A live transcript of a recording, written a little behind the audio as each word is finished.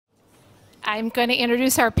I'm going to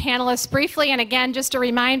introduce our panelists briefly, and again, just a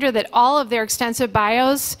reminder that all of their extensive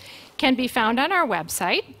bios can be found on our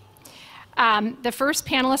website. The first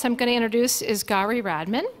panelist I'm going to introduce is Gaurie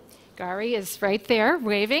Rodman. Gaurie is right there,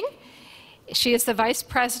 waving. She is the Vice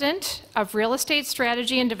President of Real Estate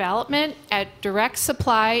Strategy and Development at Direct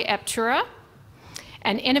Supply Aptura,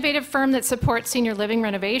 an innovative firm that supports senior living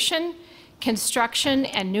renovation, construction,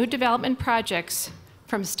 and new development projects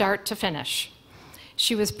from start to finish.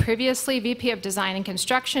 She was previously VP of Design and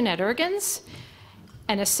Construction at Ergens,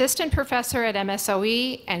 an assistant professor at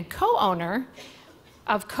MSOE, and co-owner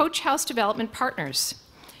of Coach House Development Partners.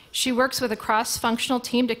 She works with a cross-functional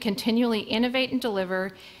team to continually innovate and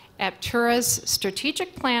deliver Aptura's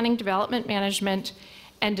strategic planning, development management,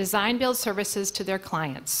 and design build services to their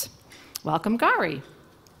clients. Welcome, Gaurie.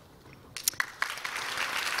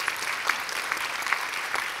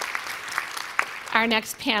 Our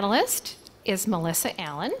next panelist is Melissa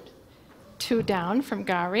Allen, two down from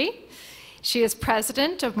Gaurie. She is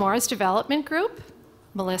president of Maures Development Group.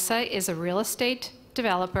 Melissa is a real estate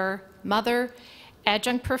developer, mother,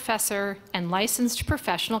 adjunct professor, and licensed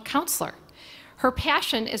professional counselor. Her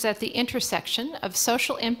passion is at the intersection of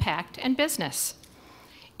social impact and business.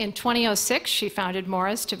 In 2006, she founded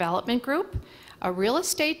Maures Development Group, a real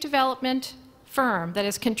estate development firm that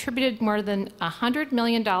has contributed more than $100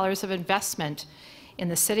 million of investment in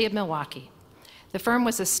the city of Milwaukee. The firm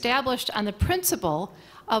was established on the principle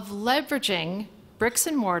of leveraging bricks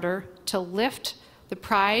and mortar to lift the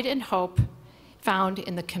pride and hope found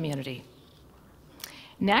in the community.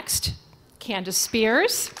 Next, Candace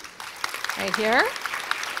Spears, right here.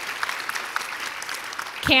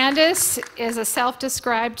 Candace is a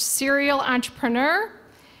self-described serial entrepreneur,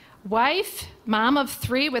 wife, mom of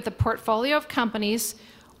 3 with a portfolio of companies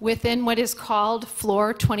within what is called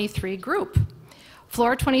Floor 23 Group.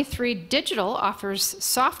 Floor 23 Digital offers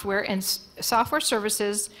software and software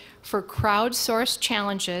services for crowdsourced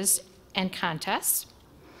challenges and contests.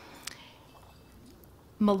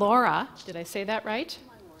 Mylora, did I say that right?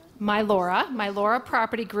 Mylora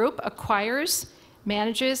Property Group acquires,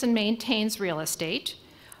 manages, and maintains real estate.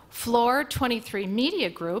 Floor 23 Media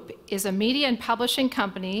Group is a media and publishing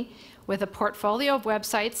company with a portfolio of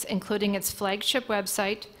websites, including its flagship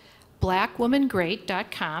website,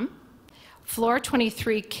 blackwomangreat.com. Floor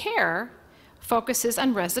 23 Care focuses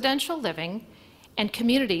on residential living and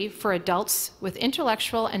community for adults with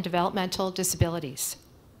intellectual and developmental disabilities.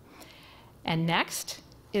 And next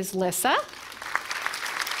is Lyssa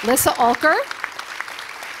Olker.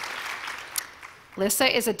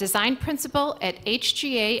 Lyssa is a design principal at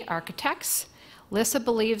HGA Architects. Lyssa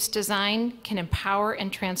believes design can empower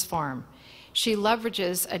and transform. She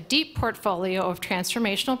leverages a deep portfolio of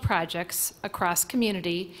transformational projects across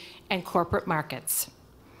community and corporate markets.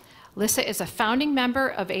 Lyssa is a founding member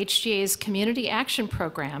of HGA's Community Action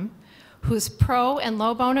Program, whose pro and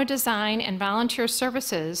low bono design and volunteer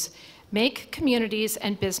services make communities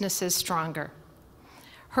and businesses stronger.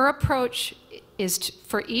 Her approach is to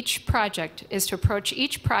approach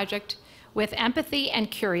each project with empathy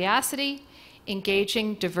and curiosity,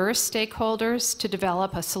 engaging diverse stakeholders to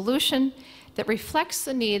develop a solution that reflects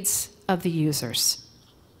the needs of the users.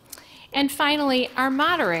 And finally, our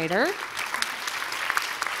moderator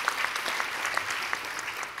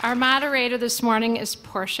this morning is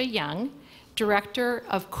Portia Young, Director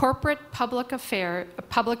of Corporate Public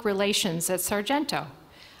Relations at Sargento,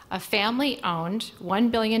 a family-owned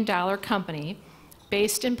 $1 billion company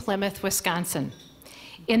based in Plymouth, Wisconsin.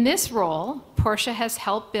 In this role, Portia has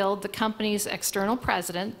helped build the company's external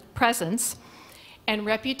presence and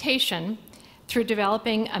reputation through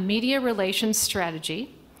developing a media relations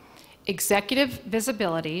strategy, executive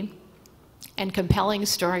visibility, and compelling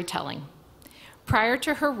storytelling. Prior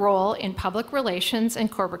to her role in public relations and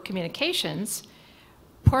corporate communications,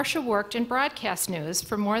 Portia worked in broadcast news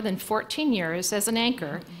for more than 14 years as an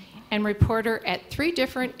anchor and reporter at 3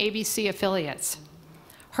 different ABC affiliates.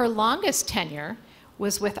 Her longest tenure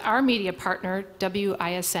was with our media partner,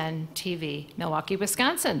 WISN TV, Milwaukee,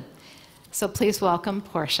 Wisconsin. So please welcome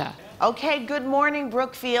Portia. Okay, good morning,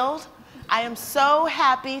 Brookfield. I am so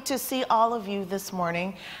happy to see all of you this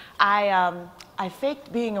morning. I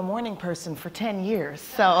faked being a morning person for 10 years,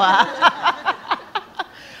 so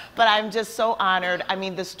but I'm just so honored. I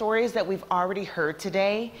mean, the stories that we've already heard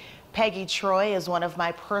today, Peggy Troy is one of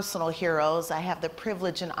my personal heroes. I have the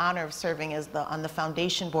privilege and honor of serving as on the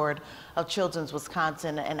foundation board of Children's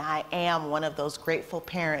Wisconsin, and I am one of those grateful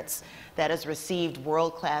parents that has received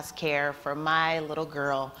world-class care for my little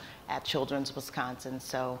girl at Children's Wisconsin.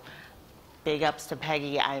 So Big ups to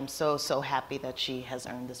Peggy. I am so, so happy that she has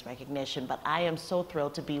earned this recognition. But I am so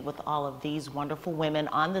thrilled to be with all of these wonderful women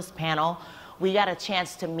on this panel. We got a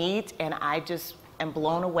chance to meet, and I just am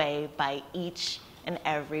blown away by each and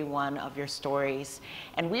every one of your stories.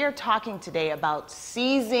 And we are talking today about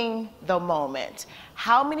seizing the moment.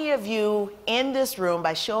 How many of you in this room,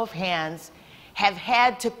 by show of hands, have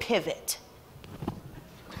had to pivot?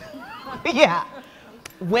 Yeah.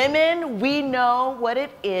 Women, we know what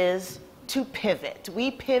it is to pivot.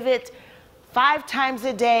 We pivot 5 times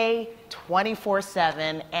a day,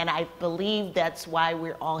 24/7, and I believe that's why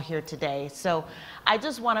we're all here today. So I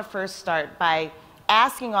just want to first start by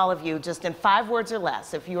asking all of you, just in 5 words or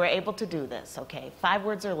less, if you are able to do this, okay, 5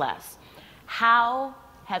 words or less, how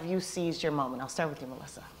have you seized your moment? I'll start with you,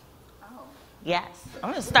 Melissa. Yes,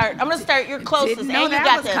 I'm gonna start. You're closest, and you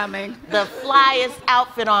got the flyest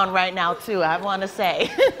outfit on right now too. I want to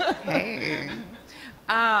say. Hey,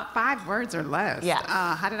 5 words or less. Yeah.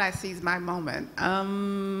 How did I seize my moment?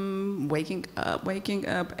 Waking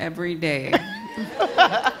up every day,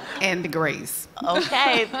 and grace.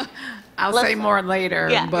 Okay. I'll say more later,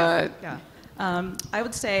 yeah. but yeah. I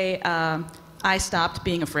would say I stopped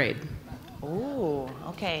being afraid. Ooh,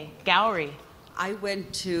 okay, Gaurie. I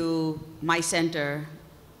went to my center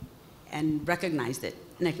and recognized it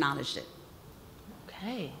and acknowledged it.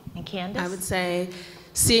 Okay, and Candace? I would say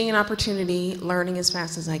seeing an opportunity, learning as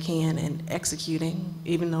fast as I can, and executing,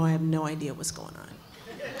 even though I have no idea what's going on.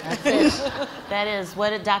 That's it. That is, what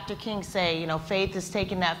did Dr. King say? You know, faith is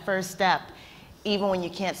taking that first step, even when you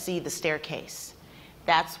can't see the staircase.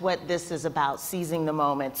 That's what this is about, seizing the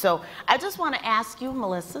moment. So I just want to ask you,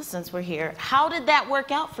 Melissa, since we're here, how did that work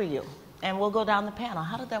out for you? And we'll go down the panel.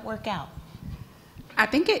 How did that work out? I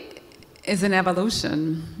think it is an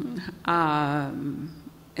evolution.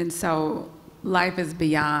 And so life is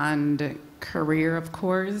beyond career, of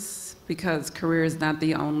course, because career is not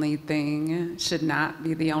the only thing, should not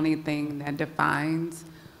be the only thing that defines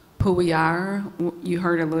who we are. You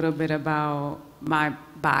heard a little bit about my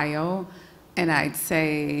bio, and I'd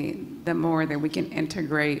say the more that we can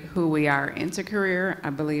integrate who we are into career,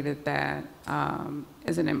 I believe that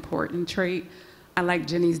is an important trait. I like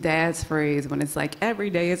Jenny's dad's phrase when it's like, every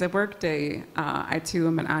day is a work day. I too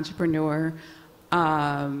am an entrepreneur.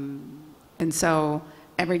 And so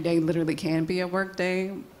every day literally can be a work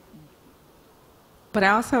day. But I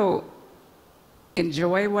also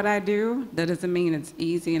enjoy what I do. That doesn't mean it's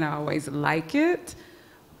easy and I always like it.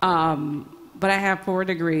 But I have 4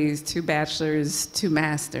 degrees, 2 bachelors, 2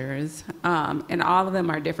 masters, and all of them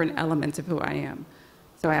are different elements of who I am.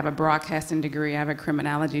 So I have a broadcasting degree, I have a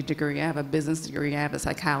criminology degree, I have a business degree, I have a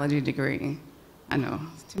psychology degree. I know,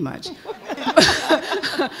 it's too much.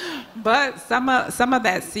 But some of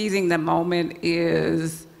that seizing the moment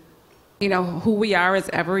is, you know, who we are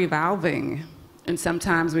is ever evolving. And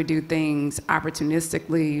sometimes we do things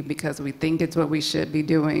opportunistically because we think it's what we should be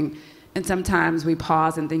doing. And sometimes we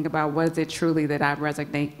pause and think about what is it truly that I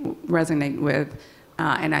resonate with,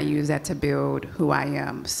 and I use that to build who I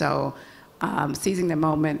am. So seizing the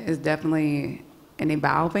moment is definitely an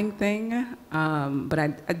evolving thing, but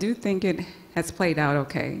I do think it has played out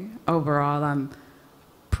okay. Overall, I'm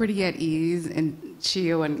pretty at ease and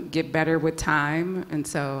chill and get better with time, and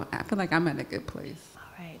so I feel like I'm in a good place.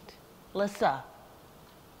 All right. Lyssa.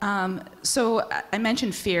 So I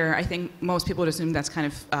mentioned fear. I think most people would assume that's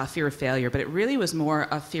kind of fear of failure, but it really was more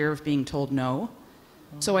a fear of being told no.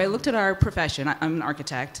 So I looked at our profession. I'm an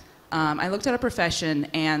architect. I looked at our profession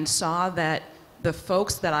and saw that the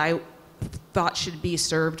folks that I thought should be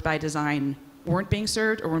served by design weren't being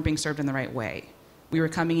served or weren't being served in the right way. We were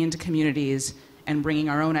coming into communities and bringing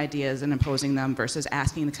our own ideas and imposing them versus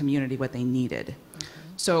asking the community what they needed.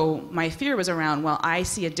 So my fear was around, well, I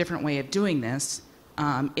see a different way of doing this.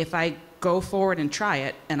 If I go forward and try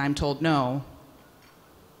it and I'm told no,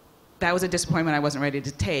 that was a disappointment I wasn't ready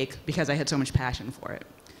to take because I had so much passion for it.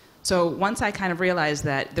 So once I kind of realized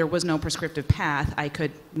that there was no prescriptive path I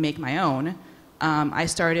could make my own, I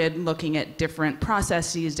started looking at different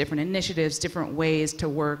processes, different initiatives, different ways to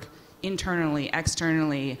work internally,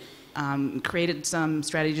 externally, created some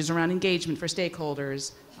strategies around engagement for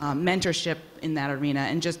stakeholders, mentorship in that arena,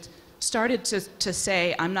 and just started to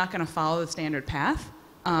say, I'm not going to follow the standard path,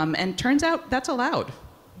 and turns out that's allowed.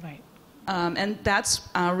 Right. And that's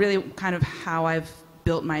really kind of how I've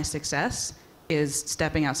built my success, is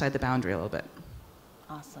stepping outside the boundary a little bit.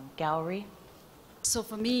 Awesome. Gaurie? So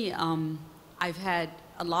for me, I've had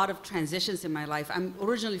a lot of transitions in my life. I'm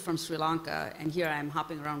originally from Sri Lanka, and here I am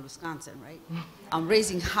hopping around Wisconsin, right? I'm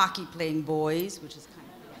raising hockey-playing boys, which is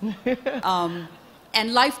kind of weird.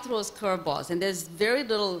 And life throws curveballs, and there's very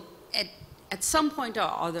little, at some point or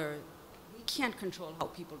other, we can't control how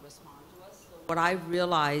people respond to us. So what I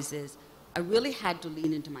realized is I really had to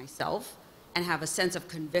lean into myself and have a sense of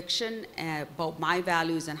conviction about my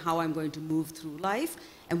values and how I'm going to move through life.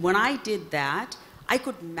 And when I did that, I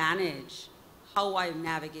could manage how I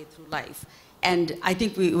navigate through life. And I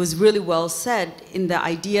think it was really well said in the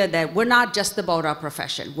idea that we're not just about our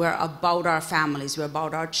profession. We're about our families. We're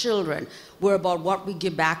about our children. We're about what we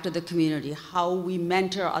give back to the community, how we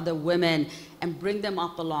mentor other women and bring them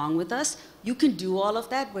up along with us. You can do all of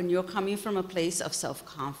that when you're coming from a place of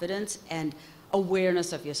self-confidence and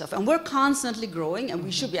awareness of yourself. And we're constantly growing, and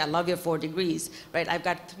we should be. I love your 4 degrees, right? I've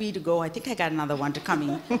got 3 to go. I think I got another 1 to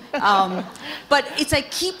coming. But it's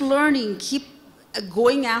like keep learning, keep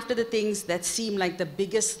going after the things that seem like the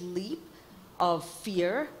biggest leap of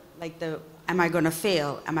fear, like am I going to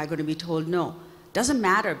fail? Am I going to be told no? Doesn't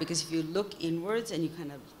matter, because if you look inwards and you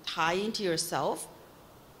kind of tie into yourself,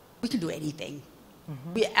 we can do anything.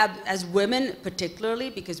 We, as women particularly,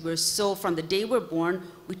 because we're so, from the day we're born,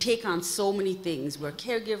 we take on so many things. We're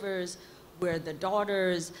caregivers, we're the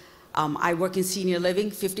daughters. I work in senior living,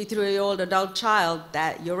 53-year-old adult child,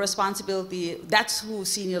 that your responsibility, that's who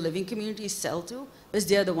senior living communities sell to, because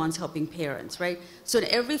they're the ones helping parents, right? So in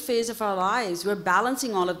every phase of our lives, we're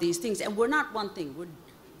balancing all of these things, and we're not one thing. We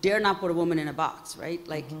dare not put a woman in a box, right?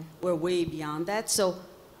 Like, we're way beyond that. So,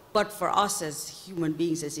 but for us as human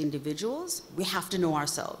beings, as individuals, we have to know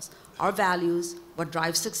ourselves, our values, what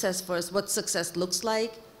drives success for us, what success looks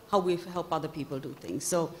like, how we help other people do things.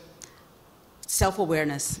 So,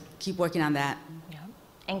 self-awareness, keep working on that. Yeah.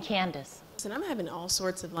 And Candace. And I'm having all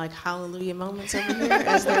sorts of like hallelujah moments over here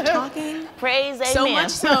as they're talking. Praise, amen. So much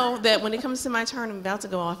so that when it comes to my turn, I'm about to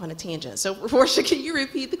go off on a tangent. So Portia, can you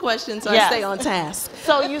repeat the question so I stay on task?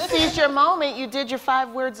 So you seized your moment, you did your 5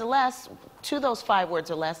 words or less. To those 5 words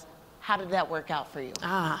or less, how did that work out for you?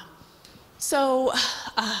 So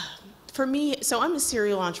for me, so I'm a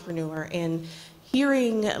serial entrepreneur, and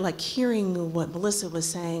hearing what Melissa was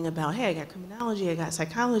saying about, hey, I got criminology, I got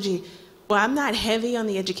psychology. Well, I'm not heavy on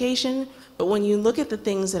the education, but when you look at the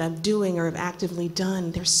things that I'm doing or have actively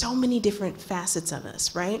done, there's so many different facets of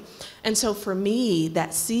us, right? And so for me,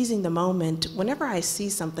 that seizing the moment, whenever I see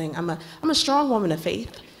something, I'm a strong woman of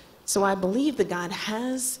faith. So I believe that God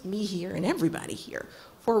has me here and everybody here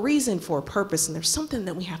for a reason, for a purpose, and there's something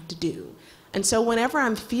that we have to do. And so whenever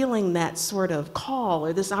I'm feeling that sort of call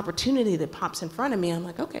or this opportunity that pops in front of me, I'm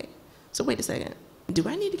like, okay, so wait a second. Do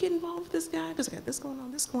I need to get involved with this guy? Because I got this going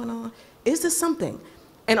on, this going on. Is this something?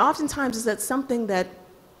 And oftentimes is that something that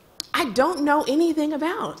I don't know anything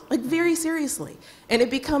about, like very seriously. And it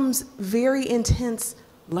becomes very intense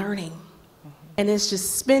learning. And it's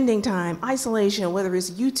just spending time, isolation, whether it's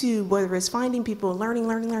YouTube, whether it's finding people, learning,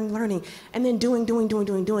 and then doing,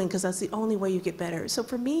 because that's the only way you get better. So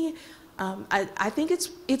for me, I think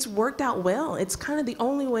it's worked out well. It's kind of the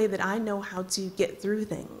only way that I know how to get through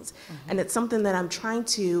things. And it's something that I'm trying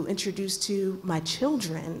to introduce to my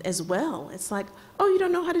children as well. It's like, oh, you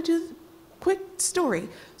don't know how to do quick story.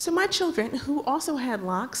 So my children, who also had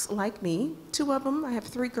locks like me, 2 of them, I have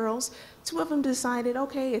 3 girls, 2 of them decided,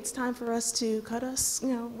 okay, it's time for us to cut us,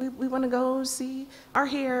 we want to go see our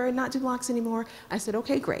hair and not do locks anymore. I said,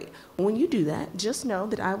 okay, great. When you do that, just know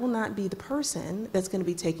that I will not be the person that's going to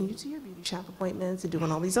be taking you to your beauty shop appointments and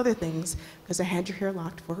doing all these other things, because I had your hair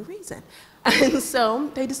locked for a reason. And so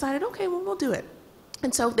they decided, okay, well, we'll do it.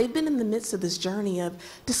 And so they've been in the midst of this journey of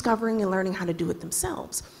discovering and learning how to do it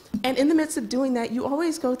themselves. And in the midst of doing that, you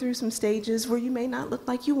always go through some stages where you may not look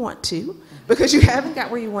like you want to, because you haven't got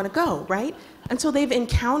where you want to go, right? Until they've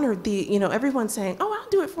encountered everyone saying, oh, I'll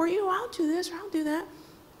do it for you, I'll do this, or I'll do that.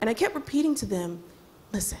 And I kept repeating to them,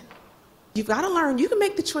 listen, you've got to learn. You can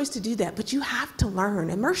make the choice to do that, but you have to learn.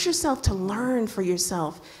 Immerse yourself to learn for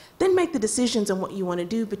yourself. Then make the decisions on what you want to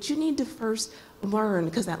do, but you need to first learn,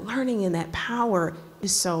 because that learning and that power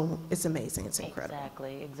is it's amazing, it's incredible.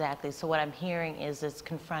 Exactly. So what I'm hearing is it's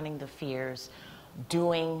confronting the fears,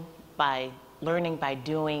 learning by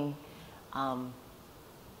doing,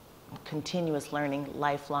 continuous learning,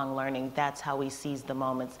 lifelong learning. That's how we seize the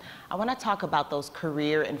moments. I want to talk about those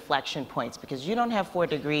career inflection points, because you don't have 4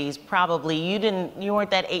 degrees. Probably you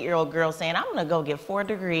weren't that 8-year-old girl saying, I'm going to go get 4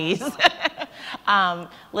 degrees.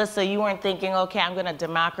 Lyssa, you weren't thinking, okay, I'm going to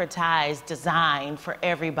democratize design for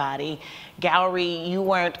everybody. Gaurie, you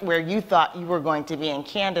weren't where you thought you were going to be. And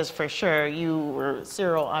Candace, for sure, you were a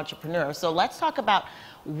serial entrepreneur. So let's talk about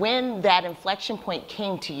when that inflection point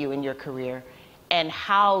came to you in your career and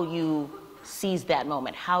how you seized that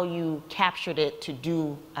moment, how you captured it to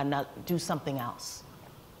do something else.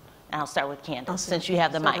 And I'll start with Candace, since you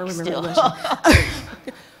have the mic still.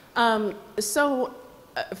 So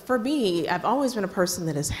for me, I've always been a person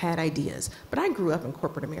that has had ideas, but I grew up in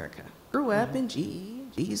corporate America. Grew up in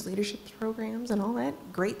GE's leadership programs and all that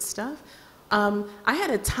great stuff. I had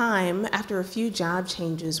a time after a few job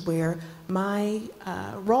changes where my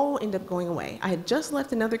role ended up going away. I had just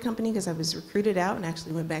left another company because I was recruited out and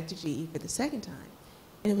actually went back to GE for the second time.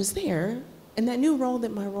 And it was there in that new role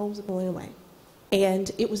that my role was going away.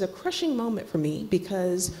 And it was a crushing moment for me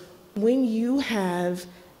because when you have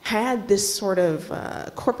had this sort of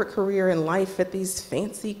corporate career in life at these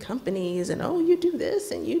fancy companies and, oh, you do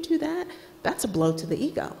this and you do that, that's a blow to the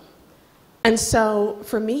ego. And so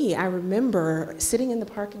for me, I remember sitting in the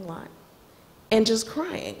parking lot and just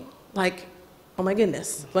crying, like, oh my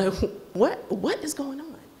goodness, like, what is going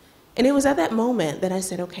on? And it was at that moment that I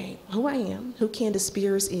said, okay, who I am, who Candace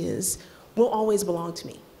Spears is, will always belong to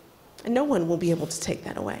me. And no one will be able to take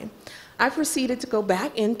that away. I proceeded to go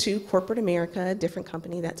back into corporate America, a different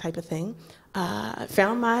company, that type of thing.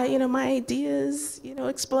 Found my, my ideas,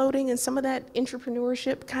 exploding and some of that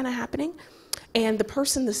entrepreneurship kind of happening. And the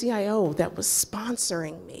person, the CIO that was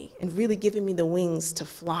sponsoring me and really giving me the wings to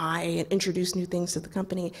fly and introduce new things to the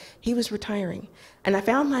company, he was retiring. And I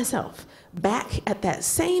found myself back at that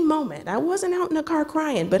same moment. I wasn't out in a car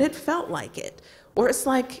crying, but it felt like it. Or it's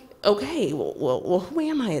like, okay, well, who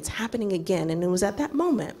am I? It's happening again. And it was at that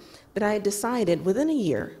moment that I decided within a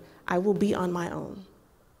year, I will be on my own.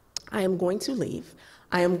 I am going to leave.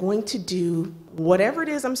 I am going to do whatever it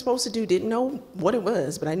is I'm supposed to do. Didn't know what it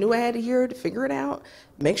was, but I knew I had a year to figure it out,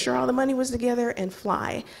 make sure all the money was together, and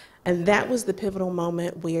fly. And that was the pivotal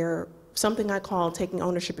moment where something I call taking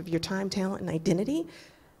ownership of your time, talent, and identity.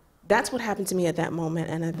 That's what happened to me at that moment,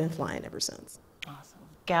 and I've been flying ever since. Awesome.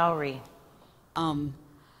 Gaurie.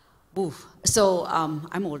 So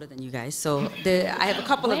I'm older than you guys, so I have a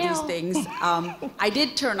couple of these things. I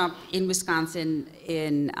did turn up in Wisconsin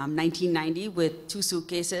in 1990 with 2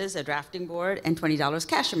 suitcases, a drafting board, and $20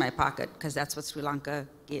 cash in my pocket, because that's what Sri Lanka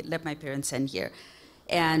let my parents send here.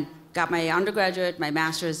 And got my undergraduate, my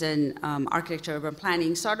master's in architecture, urban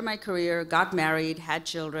planning, started my career, got married, had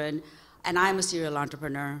children, and I'm a serial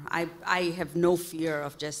entrepreneur. I have no fear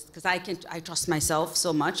of because I trust myself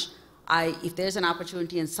so much. If there's an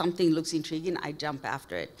opportunity and something looks intriguing, I jump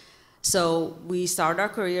after it. So we started our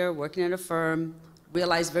career working at a firm,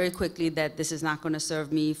 realized very quickly that this is not going to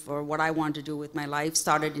serve me for what I want to do with my life,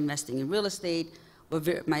 started investing in real estate.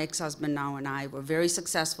 My ex-husband now and I were very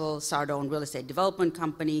successful, started our own real estate development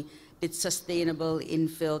company, did sustainable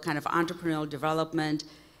infill kind of entrepreneurial development.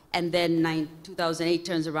 And then 2008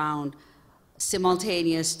 turns around,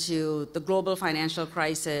 simultaneous to the global financial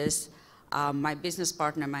crisis, my business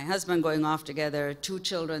partner, my husband going off together, 2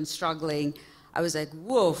 children struggling. I was like,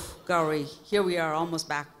 whoa, Gaurie, here we are almost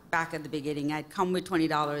back at the beginning. I'd come with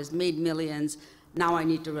 $20, made millions. Now I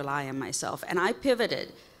need to rely on myself. And I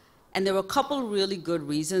pivoted. And there were a couple really good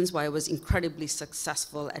reasons why I was incredibly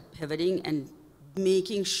successful at pivoting and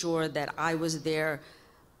making sure that I was there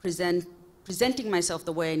presenting myself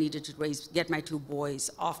the way I needed to get my 2 boys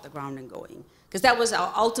off the ground and going. Because that was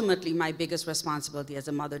ultimately my biggest responsibility as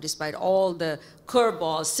a mother, despite all the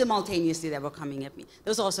curveballs simultaneously that were coming at me.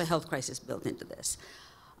 There was also a health crisis built into this.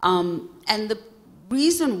 And the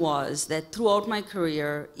reason was that throughout my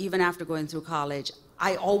career, even after going through college,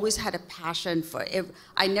 I always had a passion for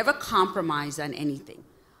I never compromised on anything.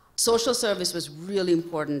 Social service was really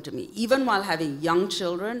important to me. Even while having young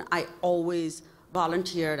children, I always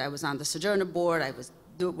volunteered. I was on the Sargento board. I was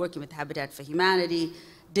working with Habitat for Humanity,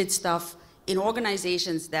 did stuff in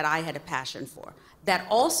organizations that I had a passion for. That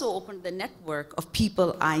also opened the network of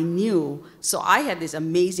people I knew. So I had this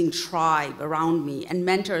amazing tribe around me and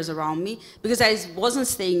mentors around me because I wasn't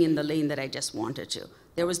staying in the lane that I just wanted to.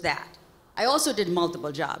 There was that. I also did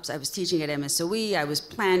multiple jobs. I was teaching at MSOE, I was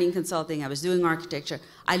planning consulting, I was doing architecture.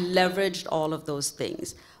 I leveraged all of those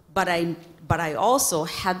things. But I also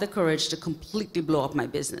had the courage to completely blow up my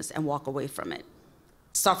business and walk away from it.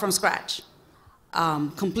 Start from scratch.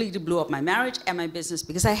 Completely blew up my marriage and my business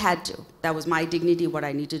because I had to. That was my dignity, what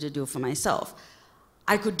I needed to do for myself.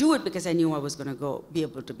 I could do it because I knew I was going to be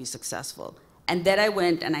able to be successful. And then I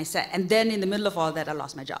went and and then in the middle of all that, I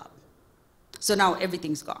lost my job. So now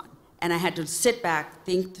everything's gone. And I had to sit back,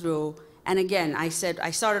 think through. And again, I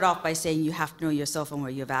started off by saying you have to know yourself and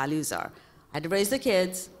where your values are. I had to raise the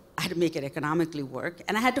kids. I had to make it economically work.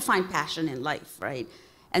 And I had to find passion in life, right?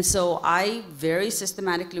 And so I very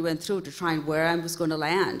systematically went through to try and where I was going to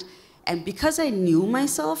land. And because I knew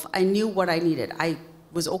myself, I knew what I needed. I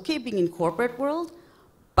was okay being in corporate world,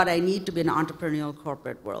 but I need to be in an entrepreneurial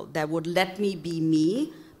corporate world that would let me be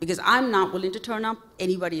me, because I'm not willing to turn up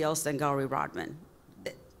anybody else than Gaurie Rodman.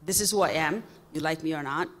 This is who I am. You like me or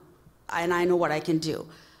not, and I know what I can do.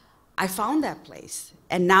 I found that place.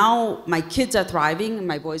 And now my kids are thriving, and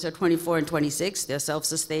my boys are 24 and 26. They're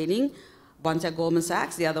self-sustaining. One's at Goldman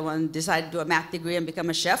Sachs. The other one decided to do a math degree and become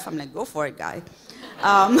a chef. I'm like, go for it, guy.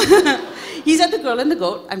 He's at the Girl and the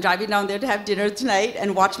Goat. I'm driving down there to have dinner tonight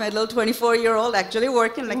and watch my little 24-year-old actually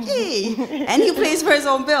working. I'm like, hey, and he pays for his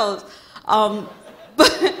own bills.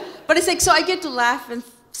 But it's like, so I get to laugh and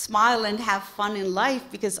smile and have fun in life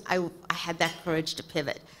because I had that courage to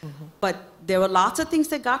pivot. But there were lots of things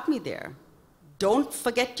that got me there. Don't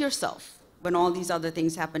forget yourself when all these other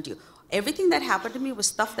things happen to you. Everything that happened to me was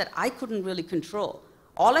stuff that I couldn't really control.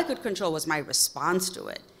 All I could control was my response to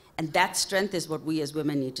it. And that strength is what we as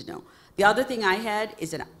women need to know. The other thing I had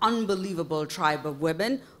is an unbelievable tribe of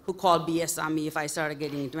women who called BS on me if I started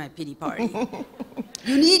getting into my pity party.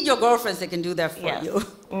 You need your girlfriends that can do that for you.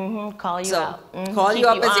 Call you out. Call you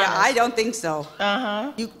up and say, honest. I don't think so.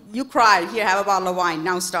 You cried. Here, have a bottle of wine.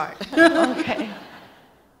 Now start. Okay.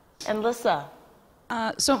 And Lyssa?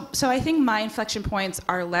 So I think my inflection points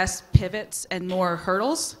are less pivots and more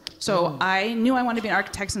hurdles. So I knew I wanted to be an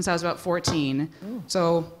architect since I was about 14.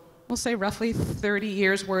 So we'll say roughly 30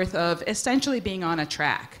 years worth of essentially being on a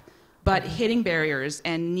track, but hitting barriers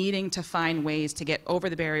and needing to find ways to get over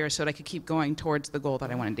the barriers so that I could keep going towards the goal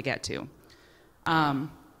that I wanted to get to.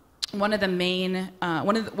 One of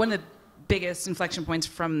the biggest inflection points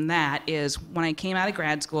from that is when I came out of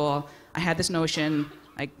grad school, I had this notion,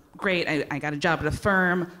 like, great, I got a job at a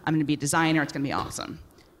firm, I'm gonna be a designer, it's gonna be awesome.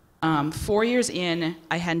 4 years in,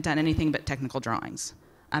 I hadn't done anything but technical drawings.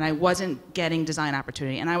 And I wasn't getting design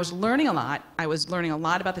opportunity. And I was learning a lot. I was learning a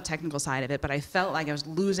lot about the technical side of it, but I felt like I was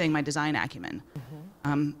losing my design acumen.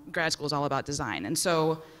 Grad school is all about design. And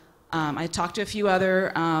so I talked to a few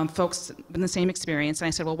other folks in the same experience, and I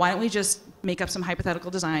said, well, why don't we just make up some hypothetical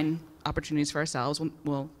design opportunities for ourselves?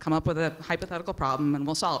 We'll come up with a hypothetical problem, and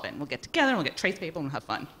we'll solve it. And we'll get together, and we'll get trace paper, and we'll have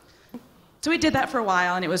fun. So we did that for a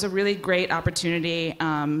while, and it was a really great opportunity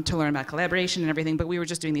to learn about collaboration and everything, but we were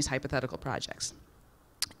just doing these hypothetical projects.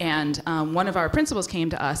 And one of our principals came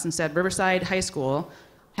to us and said, Riverside High School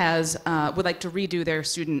would like to redo their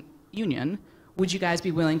student union. Would you guys be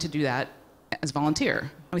willing to do that as volunteer?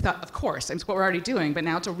 And we thought, of course, it's what we're already doing, but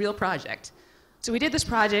now it's a real project. So we did this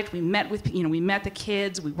project. We met the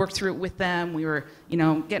kids. We worked through it with them. We were,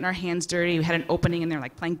 getting our hands dirty. We had an opening, and they're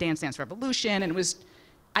like playing Dance Dance Revolution. And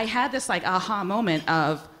I had this like aha moment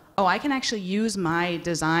of, oh, I can actually use my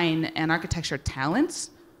design and architecture talents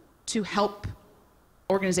to help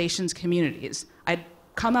organizations, communities. I'd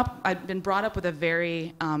been brought up with a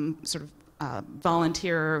very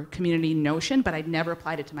volunteer community notion, but I'd never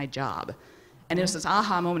applied it to my job. And it was this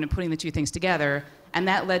aha moment of putting the two things together, and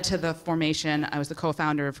that led to the formation. I was the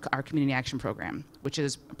co-founder of our community action program, which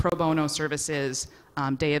is pro bono services,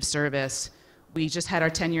 day of service. We just had our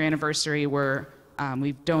 10-year anniversary where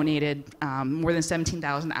we've donated more than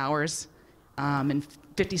 17,000 hours and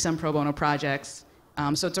 50-some pro bono projects.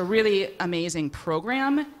 So it's a really amazing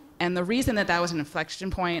program, and the reason that was an inflection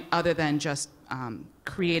point, other than just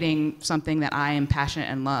creating something that I am passionate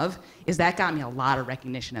and love, is that got me a lot of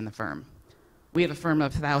recognition in the firm. We have a firm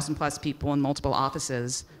of 1,000+ people in multiple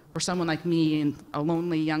offices. For someone like me, and a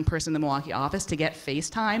lonely young person in the Milwaukee office, to get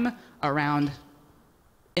FaceTime around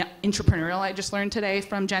entrepreneurial, I just learned today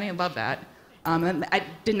from Jenny, I love that. And I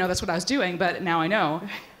didn't know that's what I was doing, but now I know.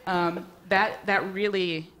 That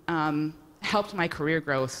really helped my career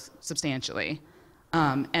growth substantially.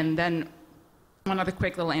 And then one other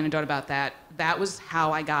quick little anecdote about that was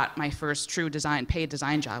how I got my first true paid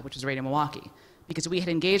design job, which was Radio Milwaukee. Because we had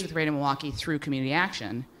engaged with Radio Milwaukee through community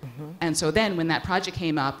action. And so then when that project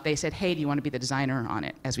came up, they said, hey, do you want to be the designer on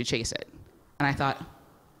it as we chase it? And I thought,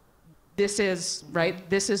 this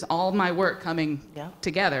is all my work coming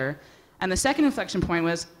together. And the second inflection point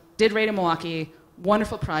was, did Radio Milwaukee,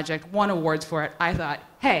 wonderful project, won awards for it. I thought,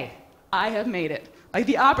 hey, I have made it. Like,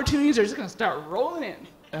 the opportunities are just going to start rolling in.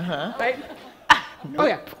 Right? Oh,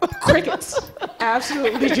 yeah. Crickets.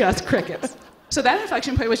 Absolutely just crickets. So that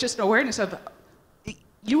inflection point was just an awareness of,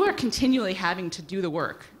 you are continually having to do the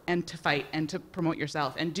work and to fight and to promote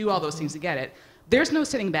yourself and do all those things to get it. There's no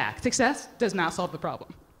sitting back. Success does not solve the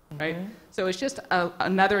problem. Right? So it's just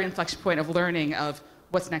another inflection point of learning of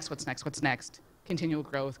what's next, what's next, what's next. Continual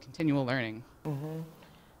growth, continual learning.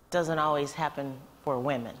 Doesn't always happen for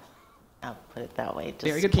women. I'll put it that way. Just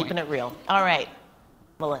Very good keeping point. it real. All right,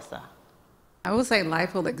 Melissa. I would say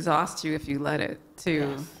life will exhaust you if you let it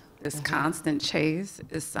too. Yes. This constant chase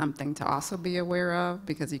is something to also be aware of,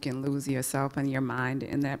 because you can lose yourself and your mind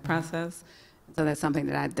in that process. So that's something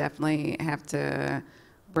that I definitely have to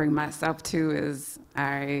bring myself to, is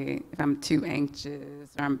if I'm too anxious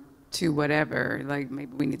or I'm to whatever, like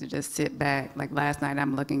maybe we need to just sit back. Like last night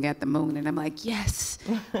I'm looking at the moon and I'm like, yes,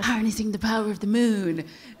 harnessing the power of the moon.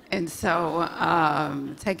 And so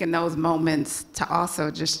taking those moments to also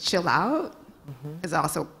just chill out is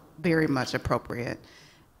also very much appropriate.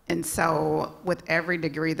 And so with every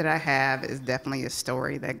degree that I have is definitely a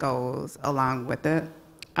story that goes along with it.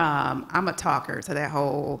 I'm a talker, so that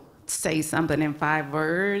whole say something in 5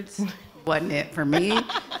 words wasn't it for me,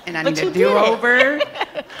 and I need a do-over.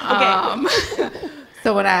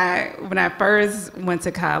 So when I first went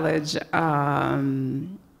to college,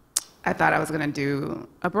 I thought I was going to do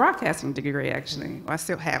a broadcasting degree, actually. Well, I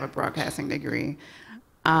still have a broadcasting degree.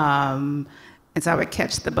 And so I would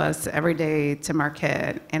catch the bus every day to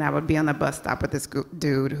Marquette, and I would be on the bus stop with this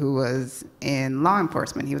dude who was in law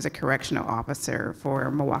enforcement. He was a correctional officer for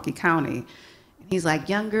Milwaukee County. And he's like,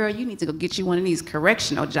 young girl, you need to go get you one of these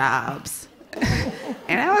correctional jobs.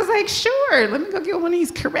 And I was like, sure, let me go get one of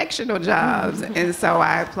these correctional jobs. And so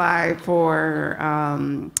I applied for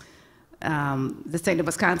the state of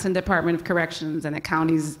Wisconsin Department of Corrections and the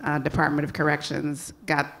county's Department of Corrections,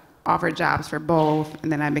 got offered jobs for both,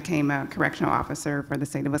 and then I became a correctional officer for the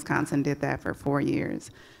state of Wisconsin, did that for 4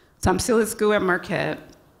 years. So I'm still at school at Marquette,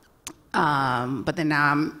 but then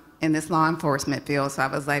now I'm in this law enforcement field, so I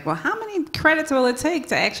was like, well, how many credits will it take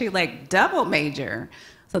to actually like double major?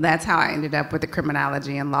 So that's how I ended up with the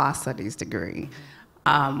criminology and law studies degree.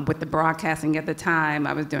 With the broadcasting at the time,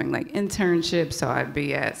 I was doing like internships, so I'd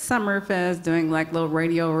be at Summerfest doing like little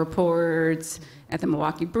radio reports, at the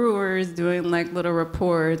Milwaukee Brewers doing like little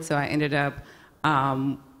reports. So I ended up,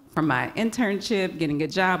 from my internship, getting a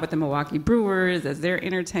job with the Milwaukee Brewers as their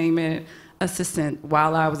entertainment assistant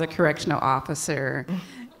while I was a correctional officer.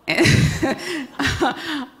 And,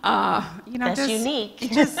 That's just, unique.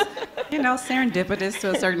 Just, serendipitous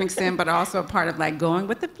to a certain extent, but also a part of like going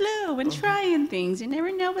with the flow and trying things. You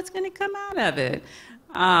never know what's going to come out of it.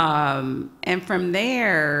 And from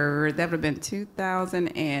there, that would have been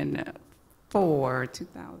 2004,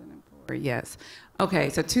 yes. Okay,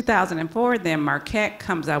 so 2004, then Marquette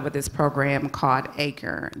comes out with this program called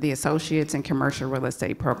Olker, the Associates in Commercial Real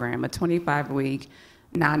Estate Program, a 25-week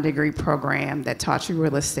non-degree program that taught you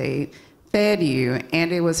real estate, fed you,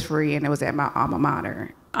 and it was free, and it was at my alma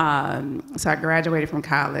mater. So I graduated from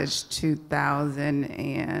college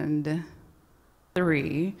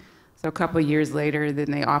 2003. So a couple of years later,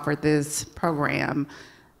 then they offered this program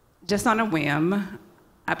just on a whim.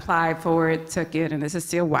 I applied for it, took it, and this is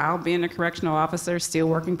still while being a correctional officer, still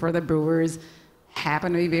working for the Brewers,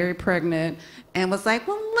 happened to be very pregnant, and was like,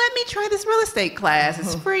 well, let me try this real estate class.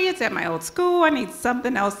 It's free, it's at my old school, I need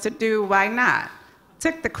something else to do, why not?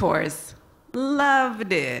 Took the course,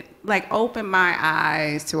 loved it, like opened my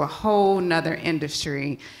eyes to a whole nother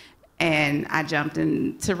industry, and I jumped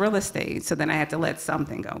into real estate. So then I had to let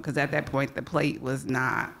something go, because at that point the plate was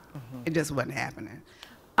not, it just wasn't happening.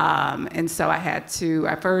 And so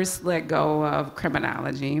I first let go of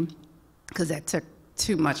criminology, because that took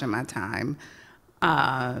too much of my time.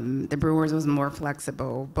 The Brewers was more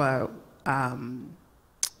flexible, but I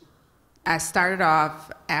started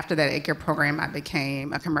off, after that Olker program, I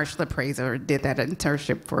became a commercial appraiser, did that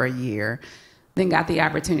internship for a year, then got the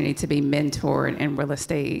opportunity to be mentored in real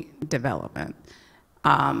estate development.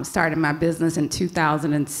 Started my business in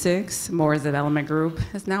 2006, Maures Development Group.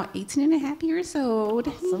 It's now 18 and a half years old.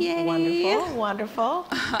 Awesome. Yay. Wonderful, wonderful.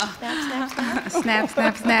 Snap, snap, snap. Snap,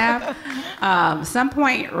 snap, snap. Some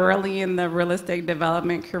point early in the real estate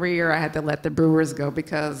development career, I had to let the Brewers go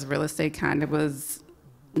because real estate kind of was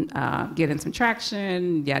getting some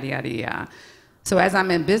traction, yada, yada, yada. So as I'm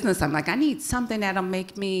in business, I'm like, I need something that'll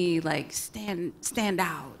make me like stand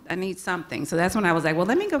out. I need something. So that's when I was like, well,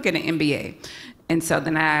 let me go get an MBA. And so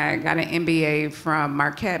then I got an MBA from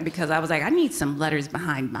Marquette because I was like, I need some letters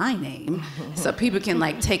behind my name so people can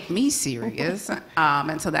like take me serious.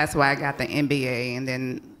 And so that's why I got the MBA. And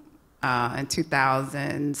then in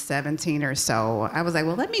 2017 or so, I was like,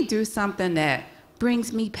 well, let me do something that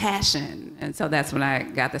brings me passion. And so that's when I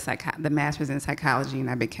got the master's in psychology,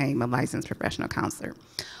 and I became a licensed professional counselor.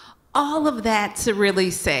 All of that to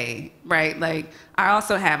really say, right, like, I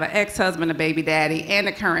also have an ex-husband, a baby daddy, and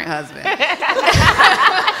a current husband.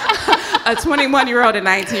 A 21-year-old, a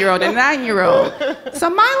 19-year-old, and a 9-year-old. So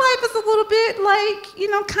my life is a little bit like,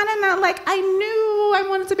 kind of not like, I knew I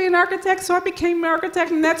wanted to be an architect, so I became an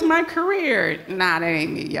architect, and that's my career. Nah, that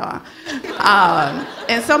ain't me, y'all.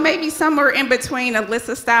 And so maybe somewhere in between a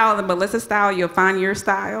Lyssa style and Melissa style, you'll find your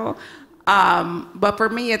style. But for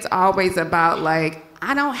me, it's always about, like,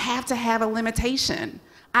 I don't have to have a limitation.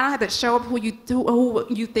 I don't have to show up who you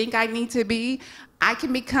think I need to be. I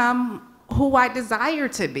can become who I desire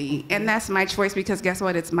to be. And that's my choice because guess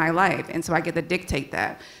what? It's my life. And so I get to dictate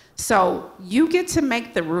that. So you get to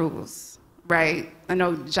make the rules, right? I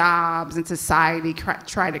know jobs and society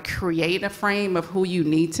try to create a frame of who you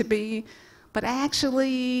need to be, but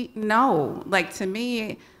actually, no. Like to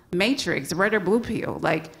me, Matrix, red or blue pill,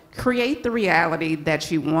 like create the reality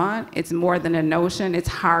that you want. It's more than a notion. It's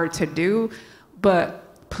hard to do,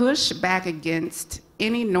 but push back against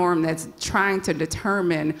any norm that's trying to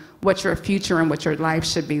determine what your future and what your life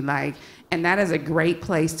should be like. And that is a great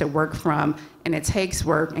place to work from. And it takes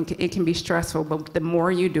work and it can be stressful, but the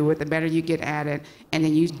more you do it, the better you get at it. And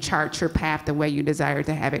then you chart your path the way you desire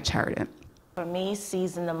to have it charted. For me,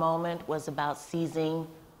 seizing the moment was about seizing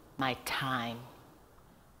my time.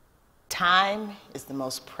 Time is the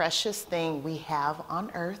most precious thing we have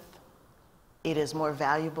on earth. It is more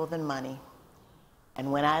valuable than money.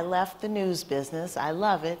 And when I left the news business, I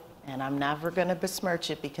love it, and I'm never going to besmirch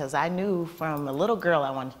it because I knew from a little girl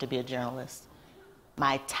I wanted to be a journalist.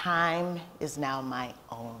 My time is now my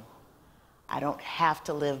own. I don't have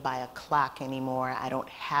to live by a clock anymore. I don't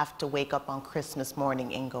have to wake up on Christmas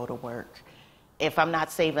morning and go to work. If I'm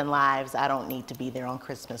not saving lives, I don't need to be there on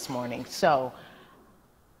Christmas morning. So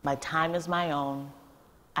my time is my own.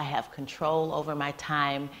 I have control over my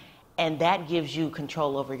time, and that gives you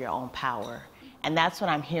control over your own power. And that's what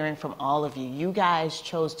I'm hearing from all of you. You guys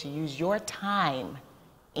chose to use your time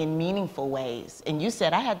in meaningful ways. And you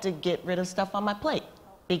said I had to get rid of stuff on my plate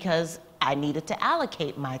because I needed to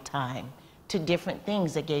allocate my time to different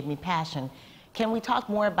things that gave me passion. Can we talk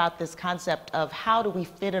more about this concept of how do we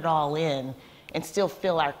fit it all in and still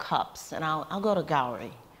fill our cups? And I'll go to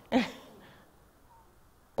Gaurie.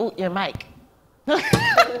 Oh, your mic.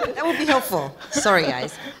 That would be helpful. Sorry,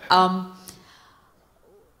 guys.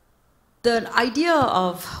 The idea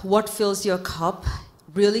of what fills your cup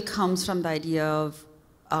really comes from the idea of,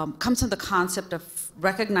 comes from the concept of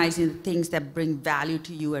recognizing the things that bring value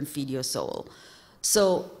to you and feed your soul.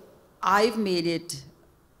 So I've made it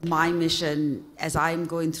my mission as I'm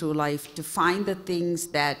going through life to find the things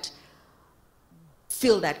that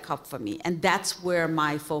fill that cup for me, and that's where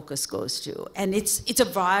my focus goes to. And it's a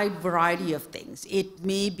wide variety of things. It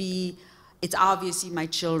may be, it's obviously my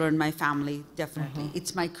children, my family, definitely. Mm-hmm.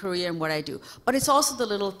 It's my career and what I do. But it's also the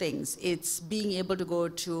little things. It's being able to go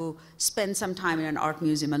to spend some time in an art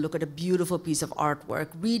museum and look at a beautiful piece of artwork,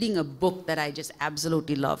 reading a book that I just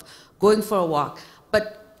absolutely love, going for a walk.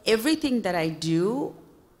 But everything that I do,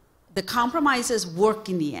 the compromises work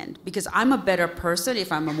in the end, because I'm a better person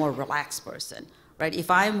if I'm a more relaxed person. Right?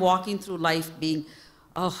 If I'm walking through life being,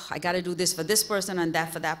 oh, I got to do this for this person and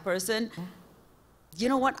that for that person, you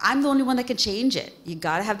know what? I'm the only one that can change it. You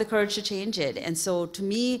got to have the courage to change it. And so to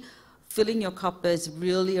me, filling your cup is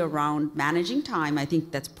really around managing time. I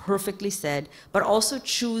think that's perfectly said, but also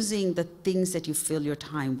choosing the things that you fill your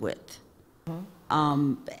time with.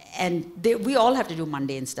 We all have to do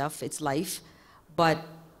mundane stuff. It's life, but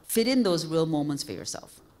fit in those real moments for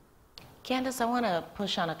yourself. Candace, I want to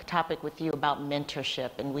push on a topic with you about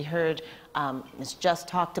mentorship. And we heard Ms. Just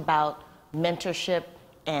talked about mentorship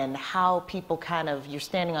and how people kind of, you're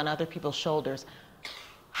standing on other people's shoulders.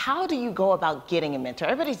 How do you go about getting a mentor?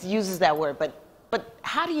 Everybody uses that word, but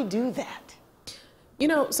how do you do that? You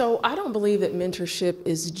know, so I don't believe that mentorship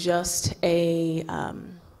is just a,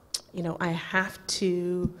 I have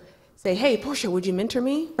to say, hey, Portia, would you mentor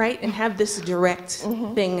me, right? And have this direct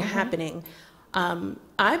thing happening.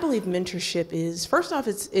 I believe mentorship is, first off,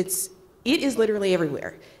 it is literally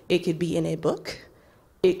everywhere. It could be in a book.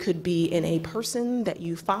 It could be in a person that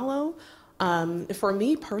you follow. For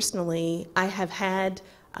me personally, I have had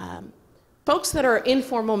folks that are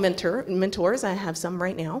informal mentors. I have some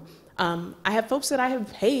right now. I have folks that I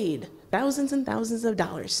have paid thousands and thousands of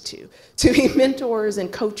dollars to be mentors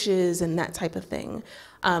and coaches and that type of thing.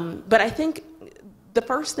 But I think the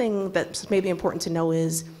first thing that's maybe important to know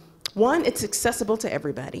is, one, it's accessible to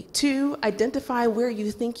everybody. Two, identify where you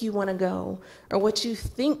think you want to go or what you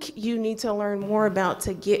think you need to learn more about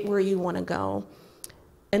to get where you want to go.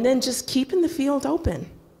 And then just keeping the field open.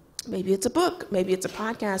 Maybe it's a book, maybe it's a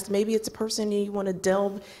podcast, maybe it's a person you want to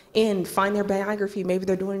delve in, find their biography, maybe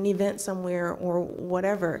they're doing an event somewhere or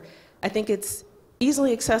whatever. I think it's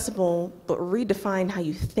easily accessible, but redefine how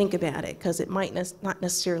you think about it, because it might not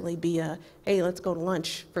necessarily be a, hey, let's go to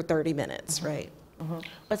lunch for 30 minutes, right?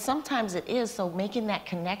 But sometimes it is, so making that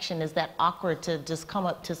connection, is that awkward to just come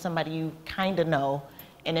up to somebody you kind of know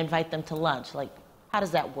and invite them to lunch? Like, how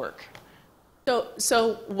does that work?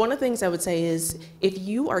 So one of the things I would say is, if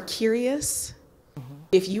you are curious,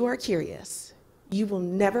 you will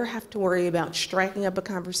never have to worry about striking up a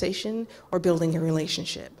conversation or building a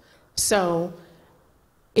relationship. So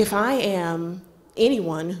if I am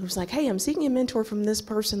anyone who's like, hey, I'm seeking a mentor from this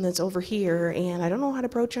person that's over here, and I don't know how to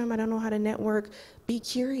approach them, I don't know how to network, be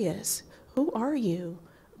curious. Who are you?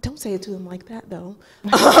 Don't say it to them like that, though.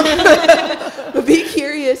 But be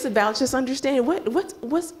curious about just understanding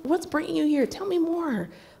what's bringing you here. Tell me more.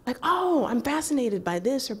 Like, oh, I'm fascinated by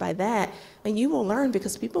this or by that. And you will learn,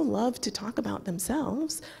 because people love to talk about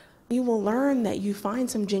themselves. You will learn that you find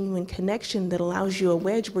some genuine connection that allows you a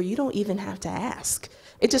wedge where you don't even have to ask.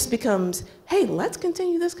 It just becomes, hey, let's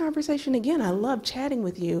continue this conversation again. I love chatting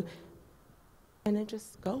with you. And it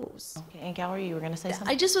just goes. Okay, and Gaurie, you were going to say something?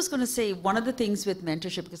 I just was going to say one of the things with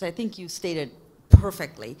mentorship, because I think you stated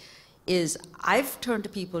perfectly, is I've turned to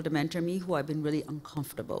people to mentor me who I've been really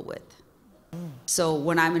uncomfortable with. So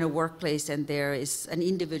when I'm in a workplace and there is an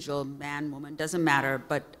individual, man, woman, doesn't matter,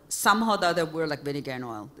 but somehow or the other we're like vinegar and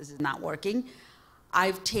oil. This is not working.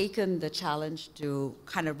 I've taken the challenge to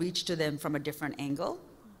kind of reach to them from a different angle,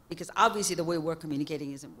 because obviously the way we're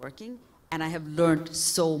communicating isn't working. And I have learned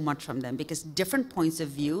so much from them, because different points of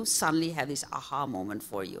view suddenly have this aha moment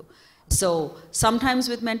for you. So sometimes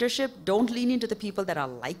with mentorship, don't lean into the people that are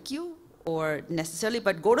like you or necessarily,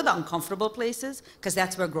 but go to the uncomfortable places, because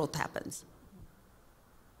that's where growth happens.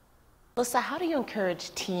 Lyssa, how do you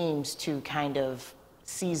encourage teams to kind of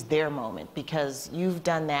seize their moment? Because you've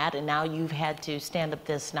done that, and now you've had to stand up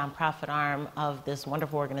this nonprofit arm of this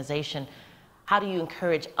wonderful organization. How do you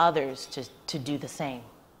encourage others to do the same?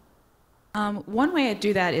 One way I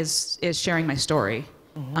do that is sharing my story.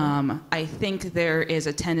 I think there is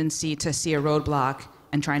a tendency to see a roadblock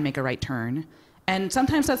and try and make a right turn. And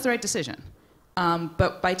sometimes that's the right decision.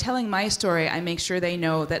 But by telling my story, I make sure they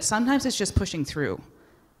know that sometimes it's just pushing through.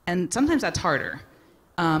 And sometimes that's harder.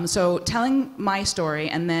 So telling my story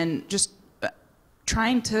and then just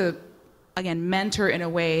trying to, again, mentor in a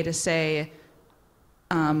way to say,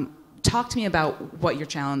 talk to me about what your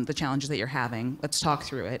the challenges that you're having. Let's talk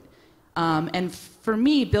through it. And for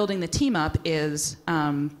me, building the team up is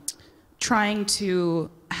trying to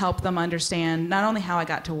help them understand not only how I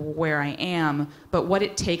got to where I am, but what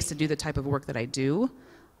it takes to do the type of work that I do,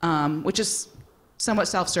 which is somewhat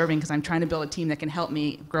self-serving, because I'm trying to build a team that can help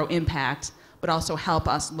me grow impact, but also help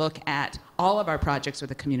us look at all of our projects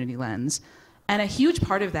with a community lens. And a huge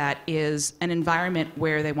part of that is an environment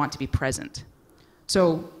where they want to be present.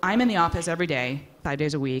 So I'm in the office every day, 5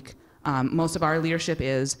 days a week. Most of our leadership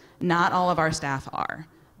is. Not all of our staff are.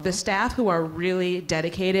 The staff who are really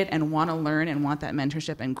dedicated and want to learn and want that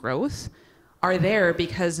mentorship and growth are there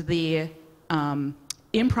because the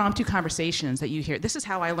impromptu conversations that you hear. This is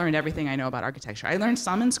how I learned everything I know about architecture. I learned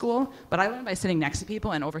some in school, but I learned by sitting next to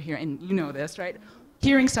people and over here, and you know this, right?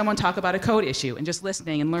 Hearing someone talk about a code issue and just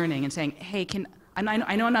listening and learning and saying, hey, I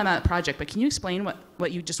know I'm not on that project, but can you explain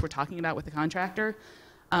what you just were talking about with the contractor?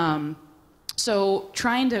 So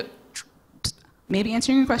trying to, maybe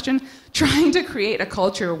answering your question, trying to create a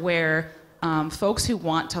culture where folks who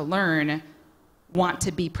want to learn want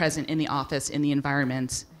to be present in the office, in the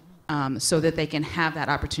environment, so that they can have that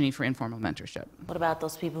opportunity for informal mentorship. What about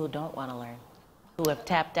those people who don't want to learn, who have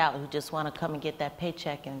tapped out, who just want to come and get that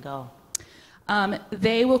paycheck and go?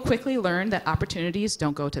 They will quickly learn that opportunities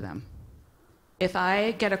don't go to them. If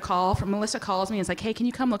I get a call from, Melissa calls me and is like, hey, can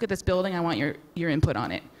you come look at this building? I want your input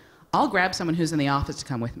on it. I'll grab someone who's in the office to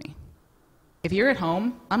come with me. If you're at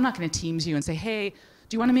home, I'm not going to Teams you and say, hey,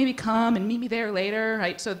 do you want to maybe come and meet me there later?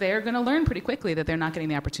 Right? So they're going to learn pretty quickly that they're not getting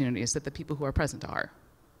the opportunities that the people who are present are.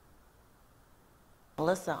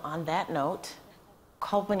 Melissa, on that note,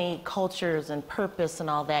 company cultures and purpose and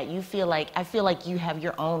all that, I feel like you have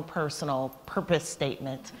your own personal purpose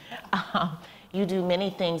statement. You do many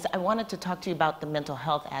things. I wanted to talk to you about the mental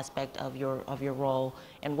health aspect of your role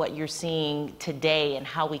and what you're seeing today and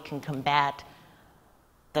how we can combat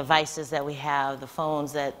the vices that we have, the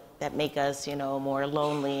phones that make us, more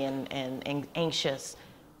lonely and anxious.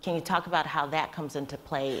 Can you talk about how that comes into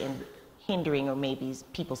play in hindering or maybe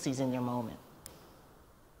people seizing their moment?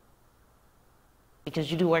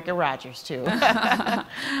 Because you do work at Rogers too.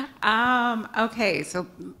 Okay, so,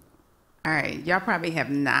 all right, y'all probably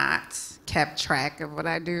have not kept track of what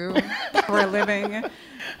I do for a living.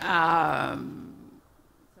 So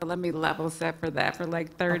let me level set for that for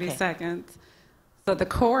like 30 seconds. So the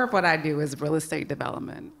core of what I do is real estate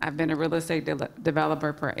development. I've been a real estate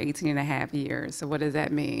developer for 18 and a half years. So what does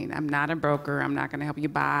that mean? I'm not a broker. I'm not going to help you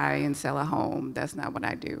buy and sell a home. That's not what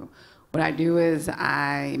I do. What I do is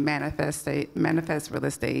I manifest real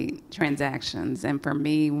estate transactions. And for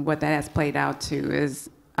me, what that has played out to is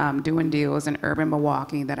doing deals in urban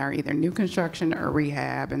Milwaukee that are either new construction or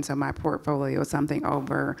rehab. And so my portfolio is something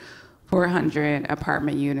over 400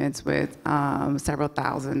 apartment units with several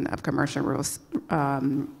thousand of commercial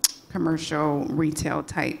retail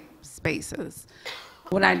type spaces.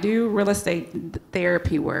 When I do real estate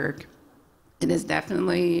therapy work, it is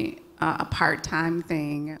definitely a part-time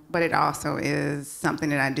thing, but it also is something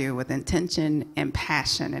that I do with intention and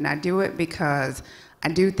passion. And I do it because I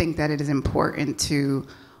do think that it is important to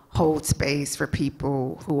hold space for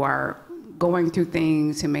people who are going through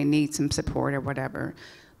things, who may need some support or whatever.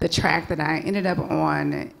 The track that I ended up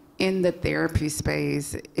on in the therapy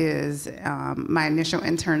space is my initial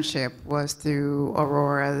internship was through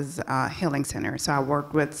Aurora's Healing Center. So I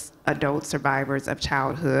worked with adult survivors of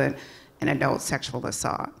childhood and adult sexual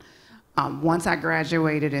assault. Once I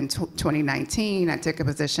graduated in 2019, I took a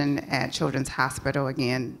position at Children's Hospital.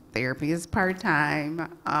 Again, therapy is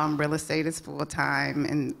part-time, real estate is full-time,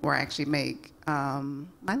 and where I actually make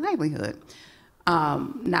my livelihood.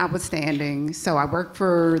 Notwithstanding, so I worked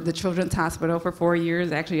for the Children's Hospital for 4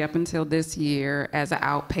 years, actually up until this year, as an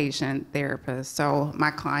outpatient therapist. So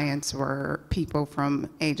my clients were people from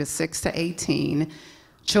ages 6 to 18.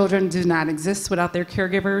 Children do not exist without their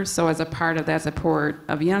caregivers, so as a part of that support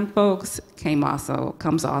of young folks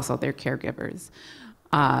comes also their caregivers.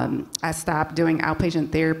 I stopped doing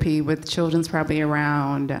outpatient therapy with children's probably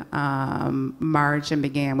around March and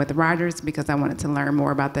began with Rogers because I wanted to learn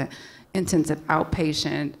more about the intensive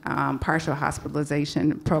outpatient partial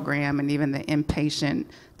hospitalization program and even the inpatient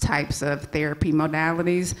types of therapy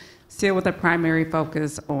modalities, still with a primary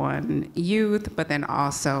focus on youth, but then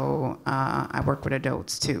also I work with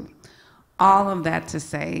adults too. All of that to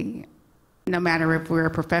say, no matter if we're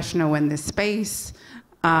a professional in this space,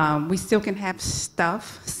 we still can have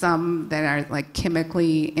stuff, some that are like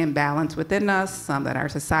chemically imbalanced within us, some that are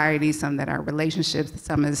society, some that are relationships,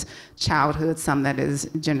 some is childhood, some that is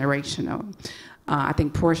generational. I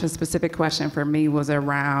think Portia's specific question for me was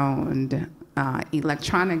around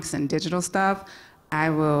electronics and digital stuff. I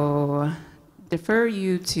will defer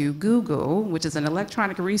you to Google, which is an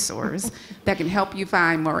electronic resource that can help you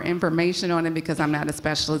find more information on it because I'm not a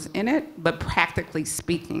specialist in it, but practically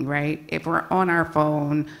speaking, right? If we're on our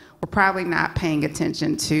phone, we're probably not paying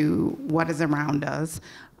attention to what is around us.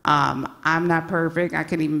 I'm not perfect. I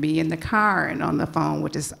could even be in the car and on the phone,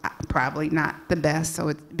 which is probably not the best, so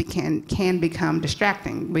it can become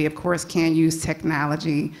distracting. We, of course, can use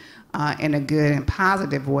technology in a good and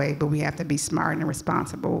positive way, but we have to be smart and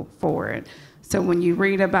responsible for it. So when you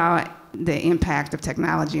read about the impact of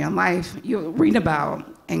technology on life, you'll read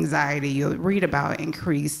about anxiety, you'll read about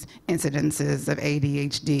increased incidences of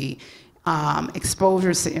ADHD,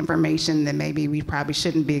 exposures to information that maybe we probably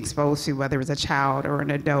shouldn't be exposed to, whether it's a child or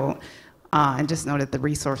an adult, and just know that the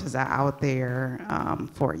resources are out there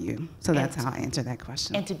for you. So that's how I answer that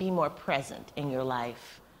question. And to be more present in your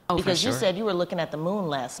life. Oh, because for sure. you said you were looking at the moon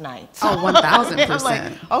last night. So Oh, 1,000%. I'm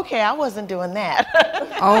like, okay, I wasn't doing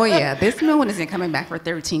that. Oh yeah, this moon isn't coming back for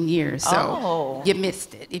 13 years, so you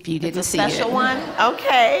missed it if you didn't see it. It's a special one?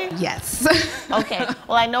 Okay. Yes. Okay.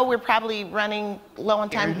 Well, I know we're probably running low on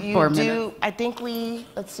time. I think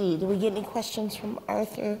let's see, do we get any questions from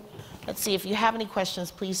Arthur? Let's see, if you have any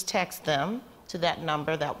questions, please text them to that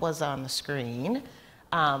number that was on the screen.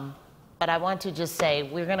 But I want to just say,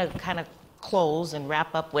 we're gonna kind of close and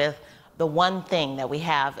wrap up with the one thing that we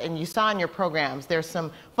have. And you saw in your programs, there's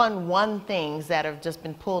some fun one things that have just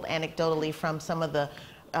been pulled anecdotally from some of the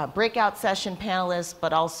breakout session panelists,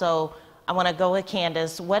 but also I want to go with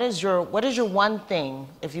Candace. What is your one thing,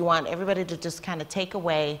 if you want everybody to just kind of take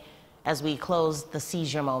away as we close the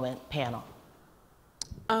seizure moment panel?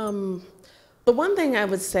 The one thing I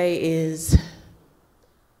would say is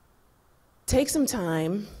take some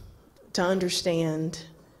time to understand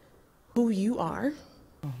who you are,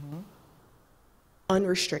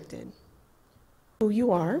 unrestricted. Who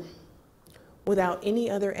you are, without any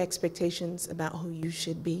other expectations about who you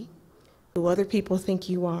should be, who other people think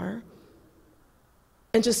you are.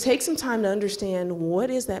 And just take some time to understand what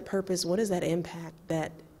is that purpose, what is that impact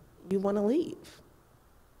that you want to leave.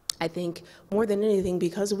 I think more than anything,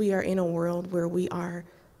 because we are in a world where we are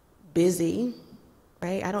busy,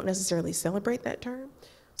 right? I don't necessarily celebrate that term.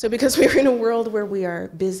 So because we're in a world where we are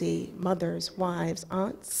busy, mothers, wives,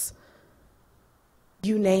 aunts,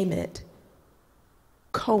 you name it,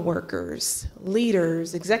 coworkers,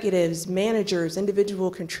 leaders, executives, managers, individual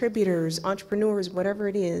contributors, entrepreneurs, whatever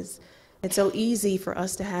it is, it's so easy for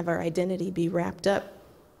us to have our identity be wrapped up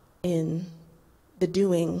in the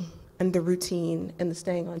doing and the routine and the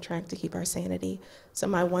staying on track to keep our sanity. So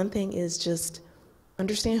my one thing is just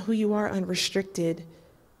understand who you are unrestricted,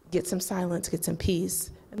 get some silence, get some peace,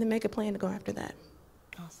 and then make a plan to go after that.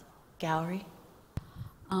 Awesome. Gaurie?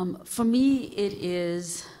 For me, it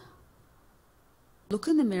is look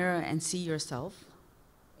in the mirror and see yourself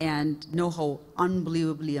and know how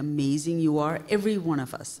unbelievably amazing you are, every one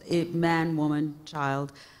of us, man, woman,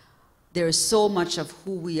 child. There is so much of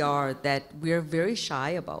who we are that we're very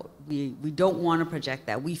shy about. We don't want to project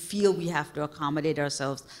that. We feel we have to accommodate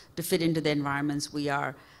ourselves to fit into the environments we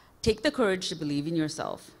are. Take the courage to believe in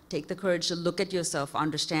yourself. Take the courage to look at yourself,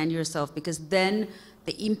 understand yourself, because then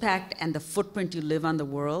the impact and the footprint you leave on the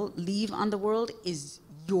world is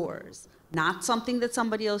yours. Not something that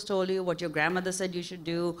somebody else told you, what your grandmother said you should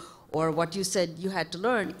do, or what you said you had to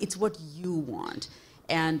learn. It's what you want.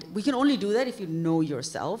 And we can only do that if you know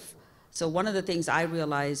yourself. So one of the things I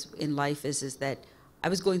realized in life is that I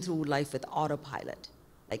was going through life with autopilot.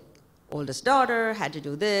 Like, oldest daughter, had to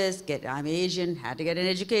do this, I'm Asian, had to get an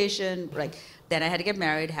education, then I had to get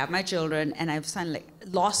married, have my children, and I've suddenly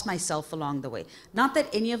lost myself along the way. Not that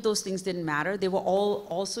any of those things didn't matter, they were all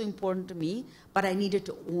also important to me, but I needed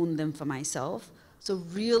to own them for myself. So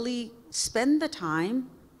really spend the time,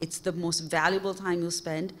 it's the most valuable time you'll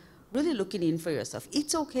spend, really looking in for yourself.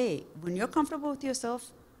 It's okay, when you're comfortable with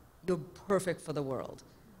yourself, you're perfect for the world.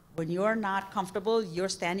 When you're not comfortable, you're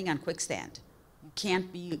standing on quicksand. You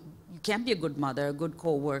can't be a good mother, a good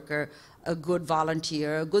co-worker, a good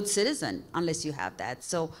volunteer, a good citizen, unless you have that.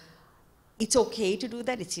 So it's okay to do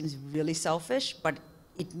that. It seems really selfish, but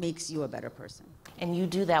it makes you a better person. And you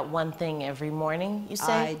do that one thing every morning, you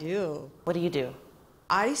say? I do. What do?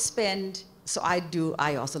 I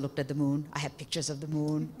also looked at the moon. I have pictures of the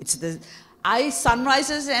moon.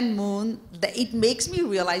 Sunrises and moon, it makes me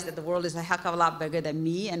realize that the world is a heck of a lot bigger than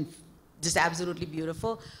me and just absolutely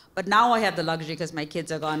beautiful. But now I have the luxury, because my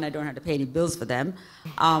kids are gone, I don't have to pay any bills for them,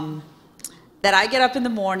 that I get up in the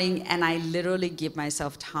morning and I literally give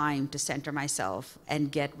myself time to center myself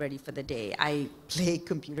and get ready for the day. I play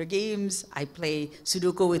computer games. I play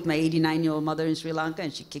Sudoku with my 89-year-old mother in Sri Lanka,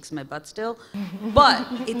 and she kicks my butt still. But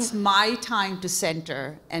it's my time to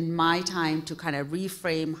center and my time to kind of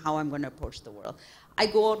reframe how I'm going to approach the world. I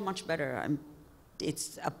go out much better.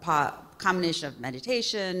 It's a combination of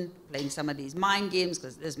meditation, playing some of these mind games,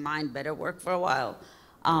 because this mind better work for a while.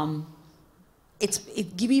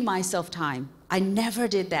 Giving myself time. I never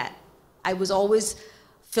did that. I was always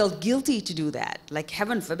felt guilty to do that. Like,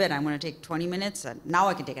 heaven forbid, I'm going to take 20 minutes, and now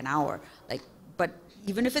I can take an hour. But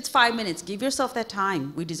even if it's 5 minutes, give yourself that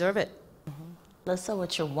time. We deserve it. Mm-hmm. Lyssa,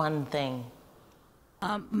 what's your one thing?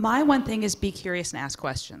 My one thing is be curious and ask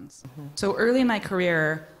questions. Mm-hmm. So early in my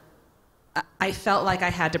career, I felt like I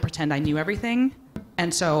had to pretend I knew everything.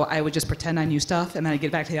 And so I would just pretend I knew stuff, and then I'd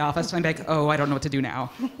get back to the office, and I'd be like, oh, I don't know what to do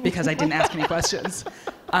now, because I didn't ask any questions.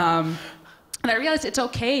 And I realized it's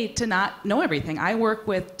okay to not know everything. I work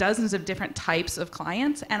with dozens of different types of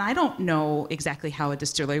clients, and I don't know exactly how a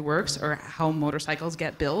distillery works or how motorcycles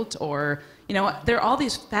get built, or, there are all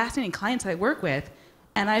these fascinating clients I work with,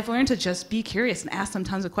 and I've learned to just be curious and ask them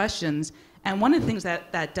tons of questions. And one of the things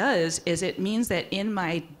that does is it means that in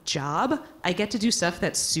my job, I get to do stuff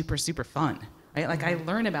that's super, super fun. Right? Like, I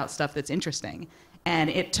learn about stuff that's interesting. And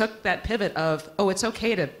it took that pivot of, it's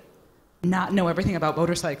okay to not know everything about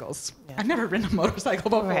motorcycles. Yeah. I've never ridden a motorcycle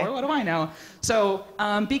before. Right. What do I know? So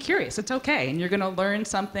be curious. It's okay. And you're going to learn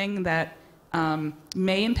something that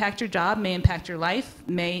may impact your job, may impact your life,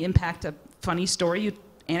 may impact a funny story,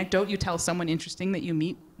 anecdote you tell someone interesting that you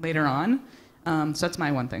meet later on. So that's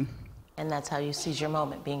my one thing. And that's how you seize your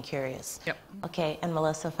moment, being curious. Yep. Okay, and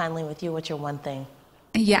Melissa, finally with you, what's your one thing?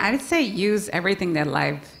 Yeah, I'd say use everything that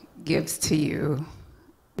life gives to you,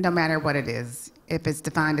 no matter what it is, if it's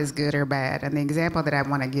defined as good or bad. And the example that I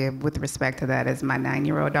want to give with respect to that is my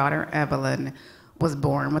 9-year-old daughter, Evelyn, was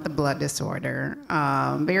born with a blood disorder.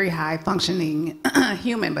 Very high-functioning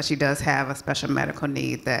human, but she does have a special medical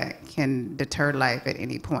need that can deter life at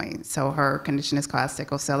any point. So her condition is called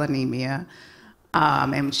sickle cell anemia.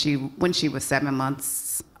 And when she was 7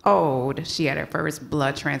 months old, she had her first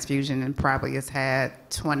blood transfusion and probably has had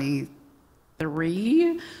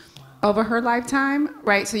 23 over her lifetime,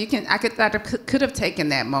 right? So I could have taken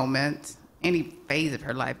that moment, any phase of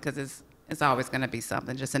her life, because it's always going to be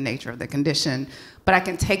something, just the nature of the condition. But I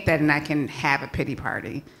can take that and I can have a pity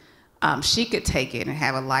party. She could take it and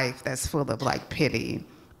have a life that's full of pity,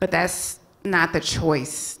 but that's not the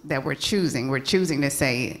choice that we're choosing. We're choosing to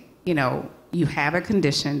say, you have a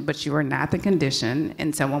condition, but you are not the condition.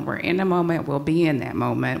 And so when we're in the moment, we'll be in that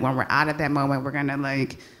moment. When we're out of that moment, we're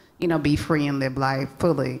gonna be free and live life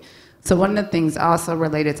fully. So one of the things also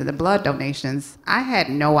related to the blood donations, I had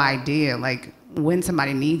no idea, when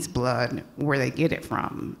somebody needs blood, where they get it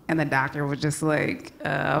from. And the doctor was just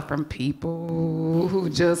from people who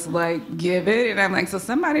just give it. And I'm so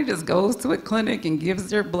somebody just goes to a clinic and gives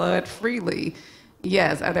their blood freely.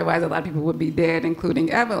 Yes, otherwise a lot of people would be dead,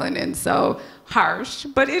 including Evelyn. And so harsh,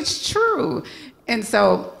 but it's true. And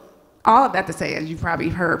so all of that to say, as you've probably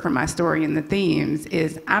heard from my story and the themes,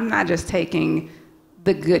 is I'm not just taking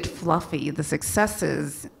the good fluffy, the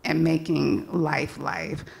successes, and making life.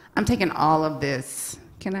 I'm taking all of this,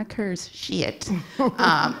 can I curse? Shit.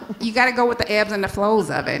 You gotta go with the ebbs and the flows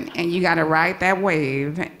of it, and you gotta ride that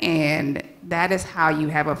wave, and that is how you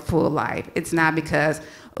have a full life. It's not because,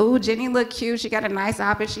 oh, Jenny look cute, she got a nice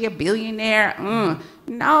outfit, she a billionaire.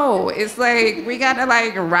 No, it's like, we gotta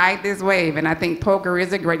like ride this wave. And I think poker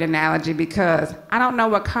is a great analogy because I don't know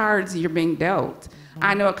what cards you're being dealt.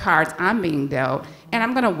 I know what cards I'm being dealt, and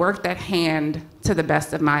I'm gonna work that hand to the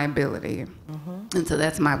best of my ability. And so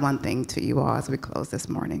that's my one thing to you all as we close this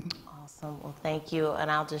morning. Awesome. Well, thank you.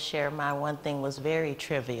 And I'll just share my one thing was very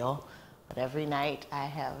trivial. But every night I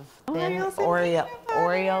have thin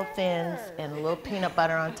Oreo thins and a little peanut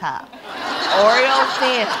butter on top. Oreo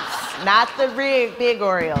thins, not the big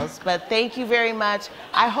Oreos. But thank you very much.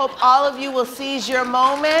 I hope all of you will seize your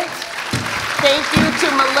moment. Thank you to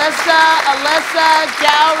Melissa, Alyssa,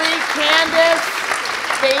 Gaurie, Candace.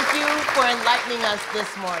 Thank you for enlightening us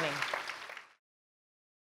this morning.